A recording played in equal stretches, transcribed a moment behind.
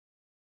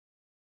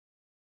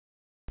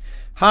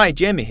Hi,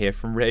 Jamie here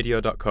from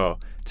Radio.co.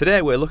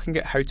 Today we're looking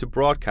at how to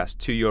broadcast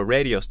to your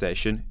radio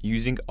station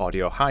using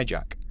Audio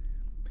Hijack.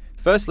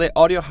 Firstly,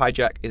 Audio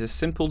Hijack is a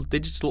simple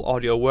digital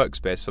audio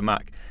workspace for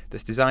Mac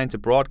that's designed to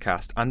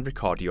broadcast and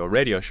record your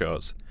radio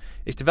shows.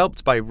 It's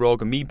developed by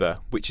Rogue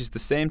Amoeba, which is the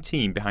same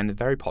team behind the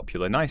very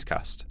popular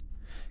Nicecast.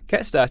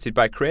 Get started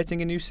by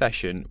creating a new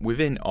session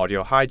within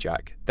Audio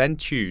Hijack, then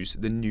choose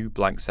the new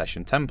blank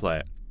session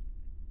template.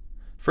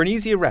 For an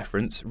easier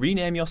reference,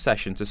 rename your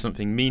session to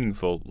something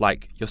meaningful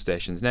like your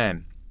station's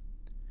name.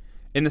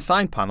 In the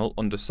sign panel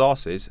under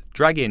Sources,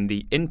 drag in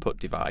the input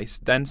device,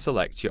 then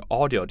select your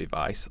audio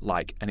device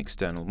like an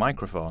external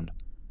microphone.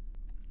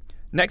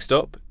 Next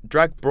up,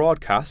 drag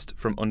Broadcast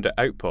from under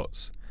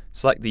Outputs.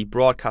 Select the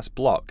Broadcast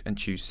block and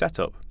choose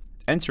Setup.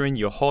 Enter in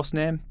your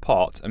hostname,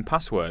 port and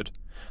password.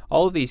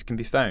 All of these can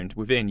be found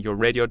within your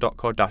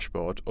Radio.co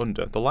dashboard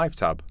under the Live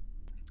tab.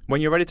 When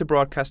you're ready to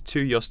broadcast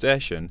to your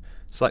station,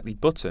 select the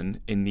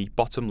button in the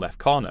bottom left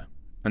corner.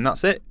 And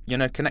that's it, you're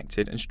now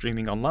connected and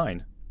streaming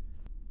online.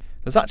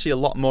 There's actually a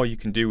lot more you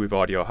can do with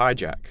Audio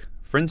Hijack.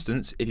 For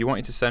instance, if you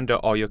wanted to send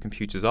out all your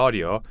computer's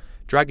audio,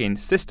 drag in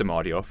System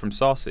Audio from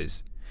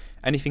Sources.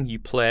 Anything you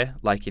play,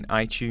 like in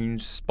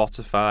iTunes,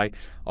 Spotify,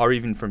 or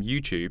even from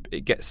YouTube,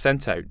 it gets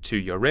sent out to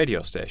your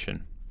radio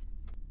station.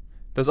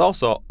 There's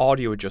also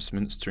audio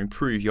adjustments to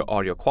improve your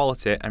audio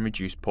quality and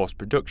reduce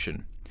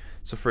post-production.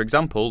 So for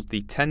example,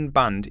 the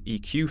 10-band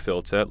EQ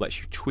filter lets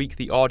you tweak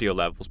the audio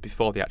levels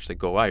before they actually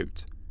go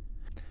out.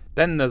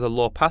 Then there's a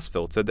low-pass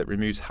filter that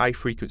removes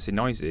high-frequency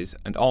noises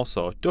and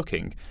also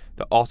ducking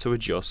that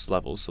auto-adjusts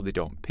levels so they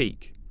don't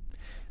peak.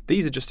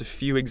 These are just a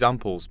few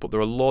examples, but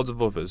there are loads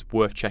of others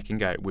worth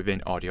checking out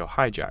within Audio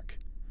Hijack.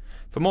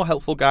 For more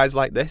helpful guides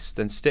like this,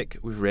 then stick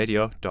with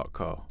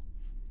Radio.co.